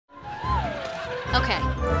Okay.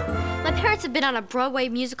 My parents have been on a Broadway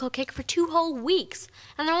musical kick for 2 whole weeks,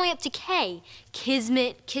 and they're only up to K.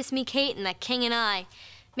 Kismet, Kiss Me Kate, and The King and I.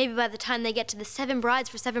 Maybe by the time they get to the 7 Brides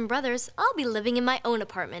for 7 Brothers, I'll be living in my own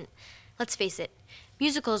apartment. Let's face it,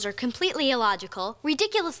 musicals are completely illogical,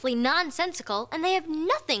 ridiculously nonsensical, and they have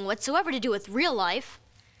nothing whatsoever to do with real life.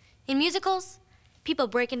 In musicals, people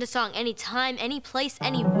break into song anytime, any place,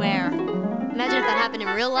 anywhere. Imagine if that happened in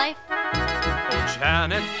real life. Oh,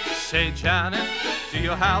 Janet, say Janet, do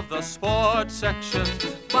you have the sports section?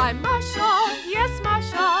 Why, Marshall, yes,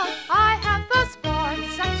 Marshall, I have the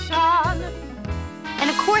sports section. And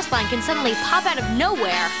a chorus line can suddenly pop out of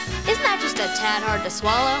nowhere. Isn't that just a tad hard to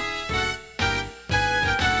swallow?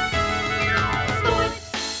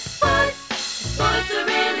 Sports are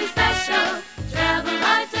really special. Travel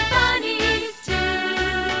lights and funnies too.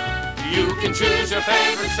 You can choose your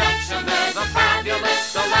favorite section. There's a fabulous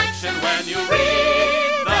selection when you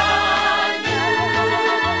read the news.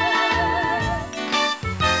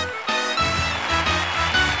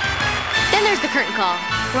 Then there's the curtain call,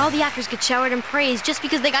 where all the actors get showered in praise just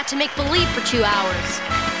because they got to make believe for 2 hours.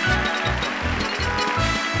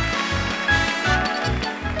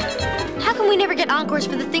 How come we never get encores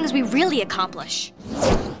for the things we really accomplish?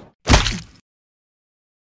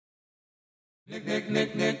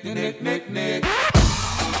 Nick.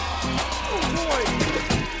 Oh boy!